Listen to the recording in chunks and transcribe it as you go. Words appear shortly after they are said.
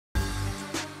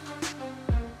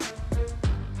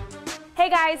Hey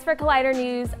guys, for Collider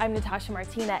News, I'm Natasha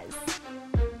Martinez.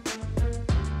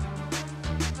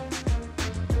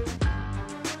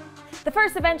 The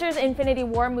first Avengers Infinity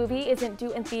War movie isn't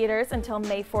due in theaters until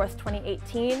May 4th,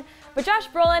 2018, but Josh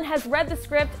Brolin has read the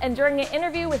script, and during an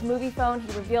interview with MoviePhone,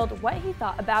 he revealed what he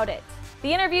thought about it.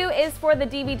 The interview is for the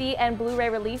DVD and Blu-ray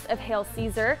release of Hail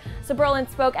Caesar, so Brolin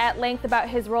spoke at length about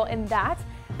his role in that.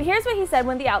 But here's what he said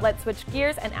when the outlet switched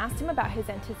gears and asked him about his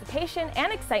anticipation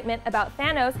and excitement about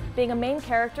Thanos being a main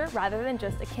character rather than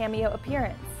just a cameo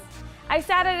appearance. I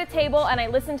sat at a table and I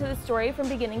listened to the story from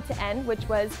beginning to end, which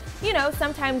was,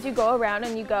 sometimes you go around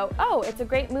and you go, oh, it's a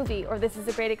great movie, or this is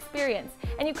a great experience,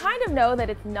 and you kind of know that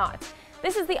it's not.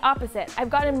 This is the opposite. I've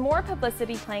gotten more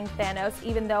publicity playing Thanos,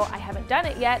 even though I haven't done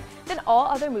it yet, than all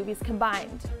other movies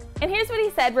combined. And here's what he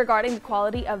said regarding the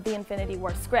quality of the Infinity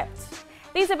War script.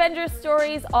 These Avengers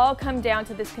stories all come down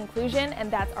to this conclusion, and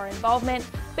that's our involvement.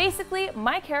 Basically,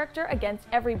 my character against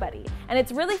everybody. And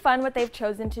it's really fun what they've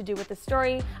chosen to do with the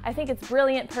story. I think it's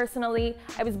brilliant personally.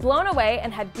 I was blown away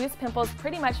and had goose pimples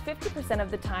pretty much 50%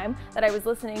 of the time that I was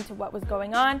listening to what was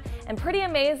going on, and pretty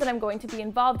amazed that I'm going to be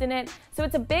involved in it, so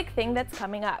it's a big thing that's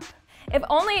coming up. If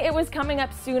only it was coming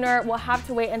up sooner. We'll have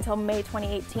to wait until May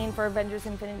 2018 for Avengers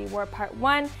Infinity War Part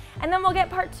 1, and then we'll get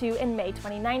Part 2 in May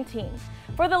 2019.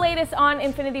 For the latest on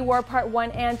Infinity War Part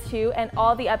 1 and 2 and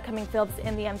all the upcoming films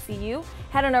in the MCU,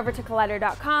 head on over to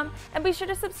Collider.com and be sure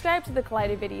to subscribe to the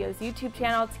Collider Videos YouTube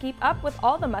channel to keep up with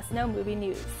all the must-know movie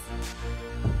news.